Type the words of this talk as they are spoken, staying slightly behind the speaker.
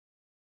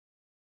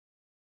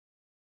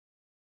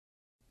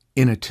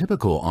In a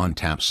typical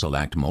ONTAP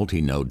Select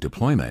multi-node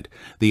deployment,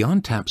 the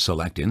ONTAP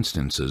Select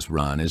instances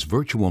run as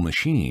virtual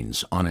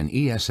machines on an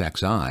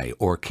ESXi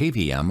or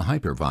KVM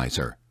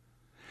hypervisor.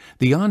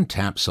 The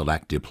ONTAP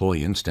Select deploy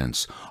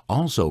instance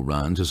also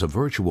runs as a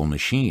virtual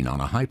machine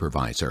on a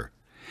hypervisor.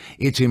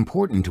 It's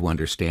important to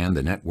understand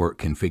the network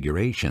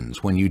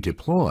configurations when you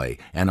deploy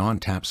an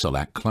ONTAP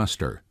Select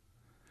cluster.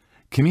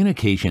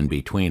 Communication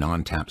between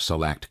ONTAP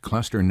Select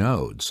cluster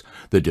nodes,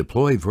 the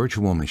deploy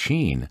virtual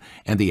machine,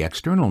 and the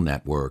external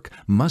network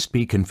must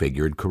be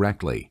configured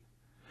correctly.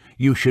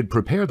 You should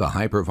prepare the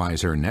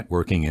hypervisor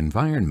networking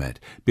environment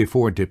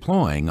before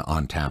deploying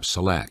ONTAP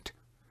Select.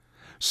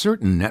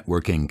 Certain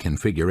networking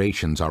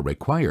configurations are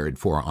required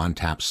for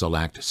ONTAP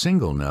Select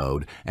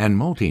single-node and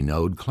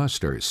multi-node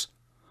clusters.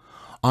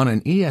 On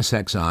an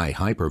ESXi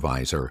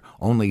hypervisor,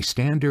 only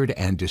standard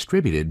and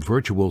distributed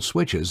virtual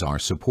switches are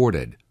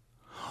supported.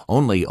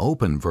 Only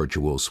open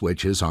virtual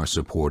switches are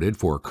supported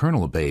for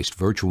kernel-based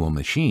virtual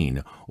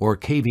machine or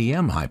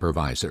KVM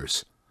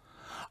hypervisors.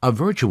 A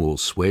virtual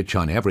switch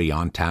on every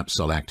ONTAP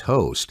Select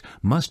host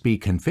must be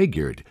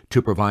configured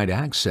to provide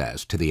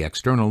access to the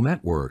external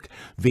network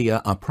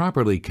via a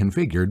properly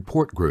configured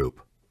port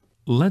group.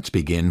 Let's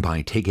begin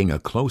by taking a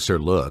closer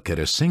look at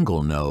a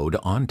single-node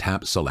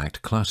ONTAP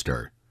Select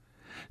cluster.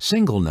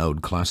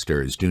 Single-node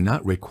clusters do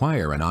not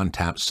require an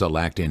ONTAP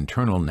Select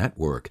internal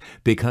network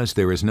because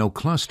there is no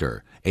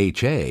cluster,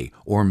 HA,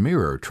 or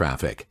mirror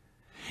traffic.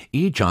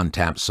 Each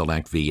ONTAP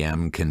Select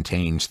VM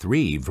contains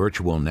 3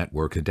 virtual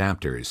network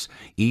adapters,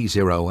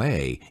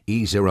 E0A,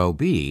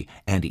 E0B,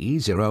 and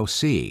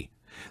E0C.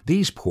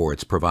 These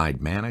ports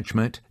provide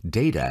management,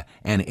 data,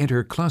 and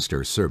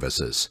inter-cluster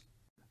services.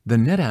 The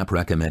NetApp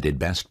recommended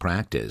best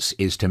practice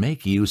is to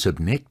make use of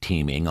NIC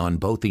teaming on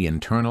both the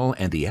internal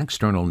and the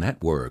external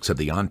networks of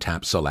the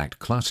ONTAP Select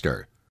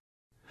cluster.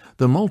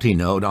 The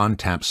multi-node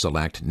ONTAP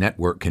Select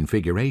network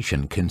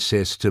configuration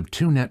consists of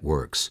 2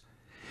 networks.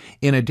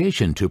 In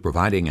addition to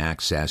providing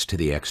access to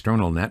the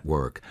external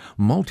network,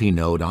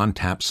 multi-node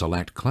ONTAP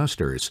Select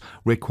clusters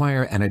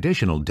require an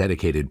additional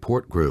dedicated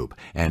port group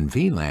and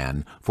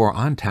VLAN for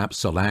ONTAP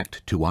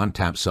Select to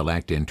ONTAP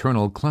Select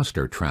internal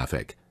cluster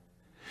traffic.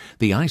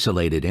 The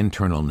isolated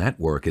internal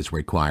network is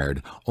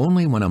required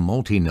only when a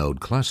multi-node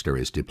cluster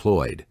is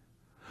deployed.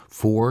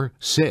 4,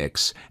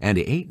 6, and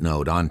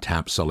 8-node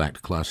ONTAP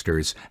Select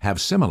clusters have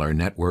similar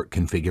network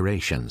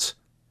configurations.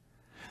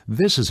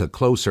 This is a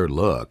closer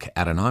look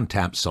at an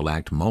ONTAP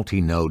Select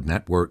multi-node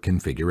network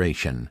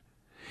configuration.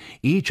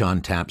 Each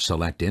ONTAP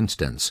Select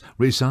instance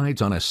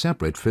resides on a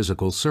separate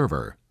physical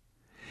server.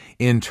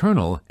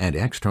 Internal and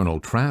external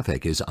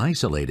traffic is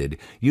isolated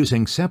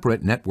using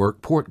separate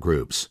network port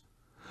groups.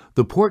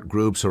 The port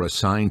groups are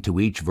assigned to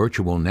each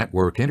virtual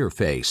network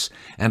interface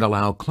and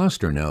allow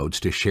cluster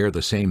nodes to share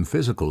the same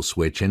physical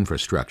switch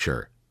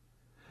infrastructure.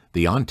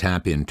 The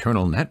ONTAP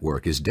internal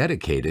network is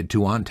dedicated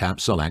to ONTAP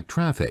Select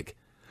traffic.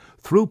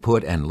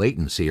 Throughput and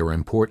latency are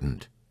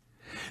important.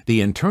 The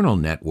internal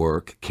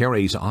network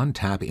carries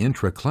ONTAP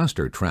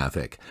intra-cluster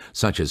traffic,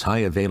 such as High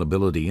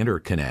Availability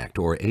Interconnect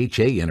or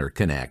HA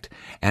Interconnect,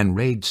 and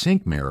RAID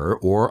Sync Mirror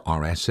or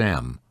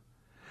RSM.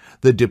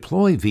 The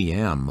deploy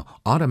VM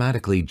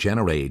automatically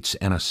generates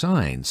and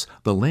assigns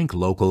the link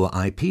local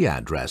IP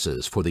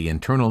addresses for the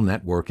internal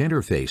network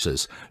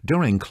interfaces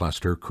during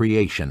cluster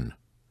creation.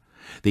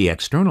 The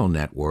external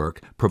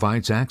network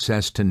provides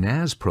access to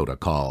NAS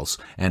protocols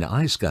and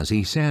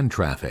iSCSI SAN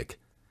traffic.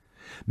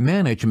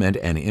 Management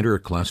and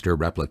inter-cluster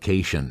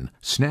replication,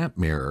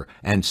 SnapMirror,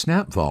 and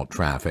SnapVault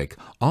traffic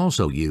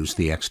also use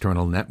the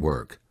external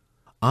network.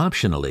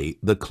 Optionally,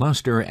 the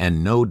cluster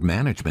and node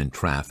management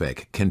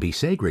traffic can be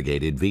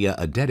segregated via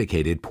a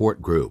dedicated port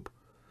group.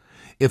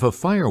 If a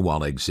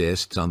firewall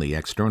exists on the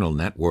external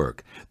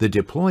network, the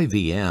deploy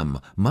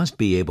VM must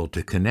be able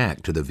to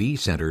connect to the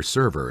vCenter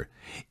server,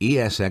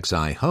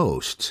 ESXi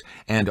hosts,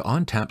 and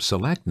ONTAP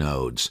Select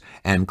nodes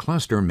and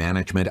cluster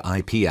management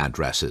IP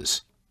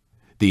addresses.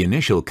 The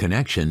initial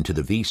connection to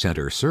the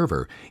vCenter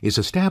server is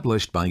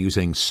established by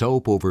using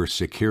SOAP over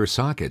Secure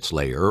Sockets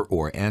Layer,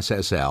 or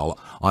SSL,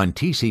 on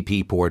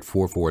TCP port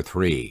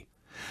 443.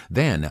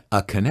 Then,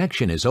 a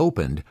connection is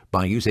opened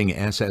by using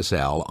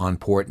SSL on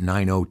port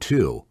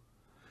 902.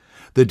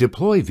 The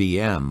deploy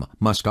VM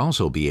must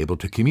also be able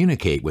to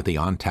communicate with the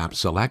ONTAP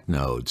Select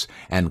nodes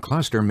and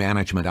cluster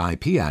management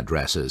IP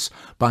addresses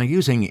by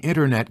using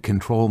Internet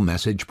Control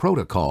Message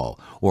Protocol,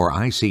 or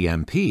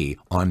ICMP,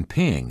 on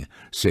ping,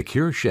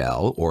 Secure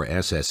Shell, or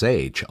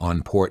SSH,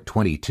 on port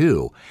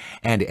 22,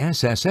 and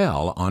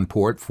SSL on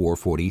port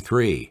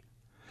 443.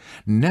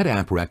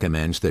 NetApp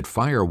recommends that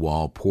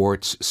firewall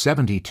ports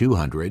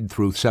 7200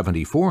 through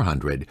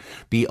 7400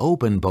 be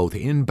open both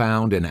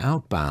inbound and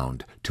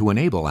outbound to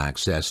enable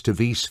access to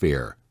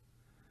vSphere.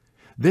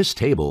 This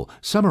table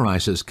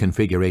summarizes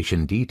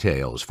configuration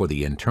details for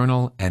the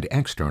internal and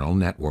external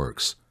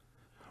networks.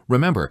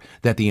 Remember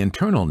that the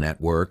internal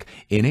network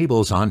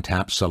enables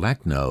ONTAP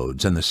Select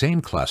nodes in the same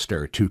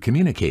cluster to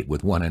communicate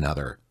with one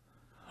another.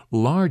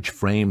 Large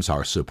frames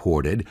are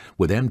supported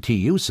with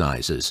MTU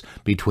sizes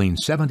between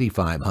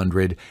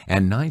 7,500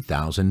 and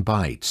 9,000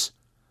 bytes.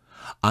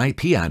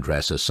 IP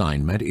address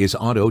assignment is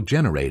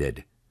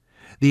auto-generated.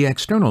 The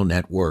external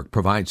network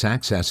provides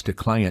access to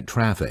client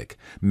traffic,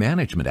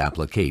 management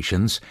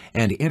applications,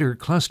 and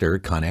inter-cluster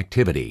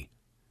connectivity.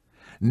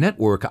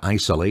 Network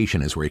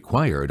isolation is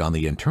required on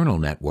the internal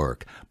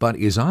network, but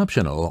is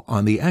optional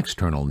on the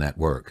external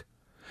network.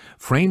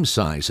 Frame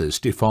sizes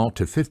default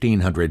to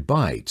 1,500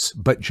 bytes,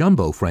 but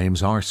jumbo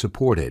frames are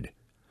supported.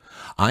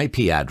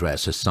 IP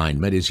address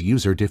assignment is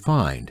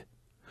user-defined.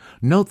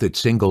 Note that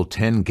single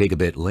 10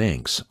 gigabit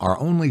links are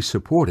only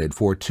supported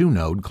for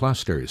 2-node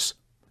clusters.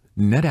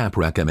 NetApp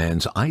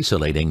recommends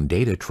isolating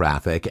data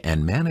traffic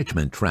and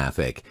management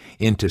traffic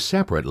into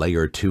separate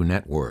Layer 2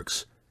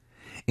 networks.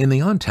 In the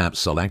ONTAP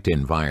Select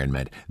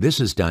environment, this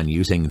is done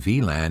using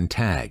VLAN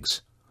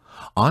tags.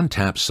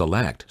 ONTAP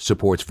Select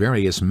supports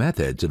various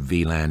methods of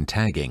VLAN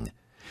tagging.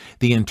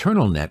 The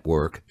internal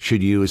network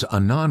should use a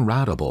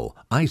non-routable,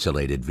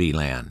 isolated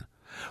VLAN.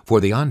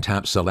 For the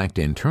ONTAP Select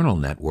internal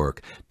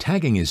network,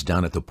 tagging is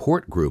done at the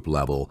port group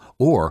level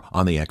or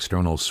on the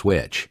external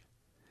switch.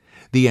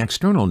 The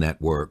external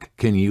network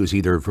can use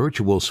either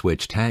virtual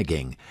switch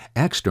tagging,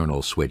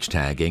 external switch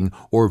tagging,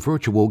 or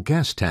virtual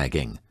guest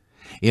tagging.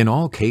 In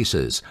all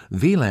cases,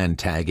 VLAN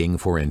tagging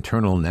for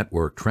internal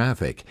network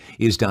traffic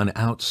is done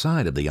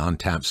outside of the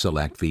ONTAP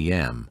Select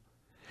VM.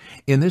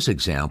 In this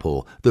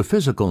example, the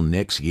physical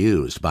NICs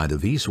used by the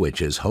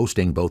vSwitches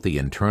hosting both the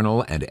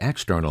internal and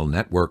external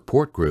network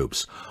port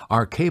groups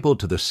are cabled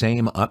to the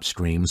same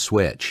upstream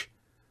switch.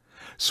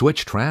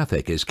 Switch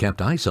traffic is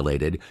kept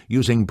isolated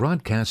using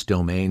broadcast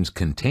domains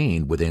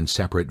contained within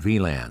separate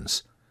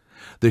VLANs.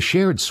 The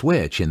shared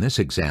switch in this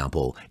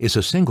example is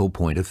a single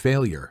point of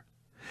failure.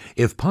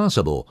 If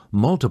possible,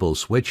 multiple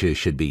switches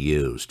should be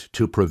used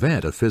to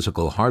prevent a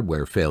physical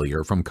hardware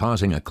failure from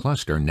causing a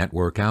cluster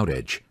network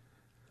outage.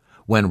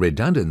 When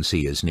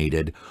redundancy is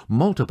needed,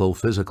 multiple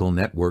physical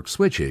network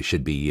switches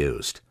should be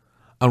used.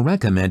 A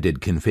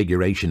recommended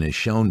configuration is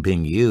shown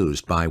being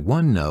used by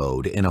one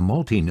node in a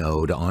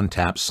multi-node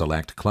ONTAP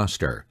Select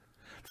cluster.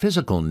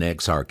 Physical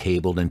NICs are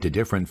cabled into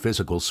different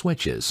physical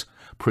switches,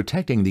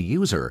 protecting the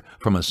user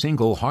from a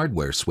single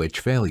hardware switch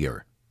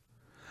failure.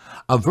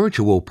 A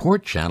virtual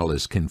port channel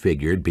is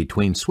configured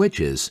between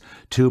switches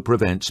to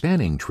prevent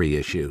spanning tree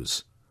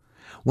issues.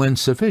 When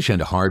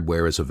sufficient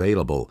hardware is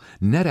available,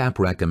 NetApp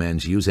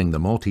recommends using the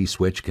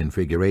multi-switch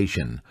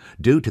configuration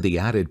due to the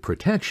added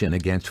protection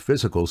against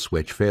physical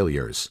switch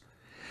failures.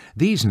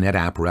 These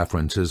NetApp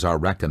references are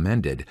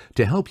recommended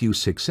to help you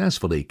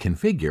successfully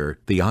configure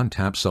the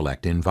ONTAP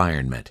Select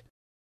environment.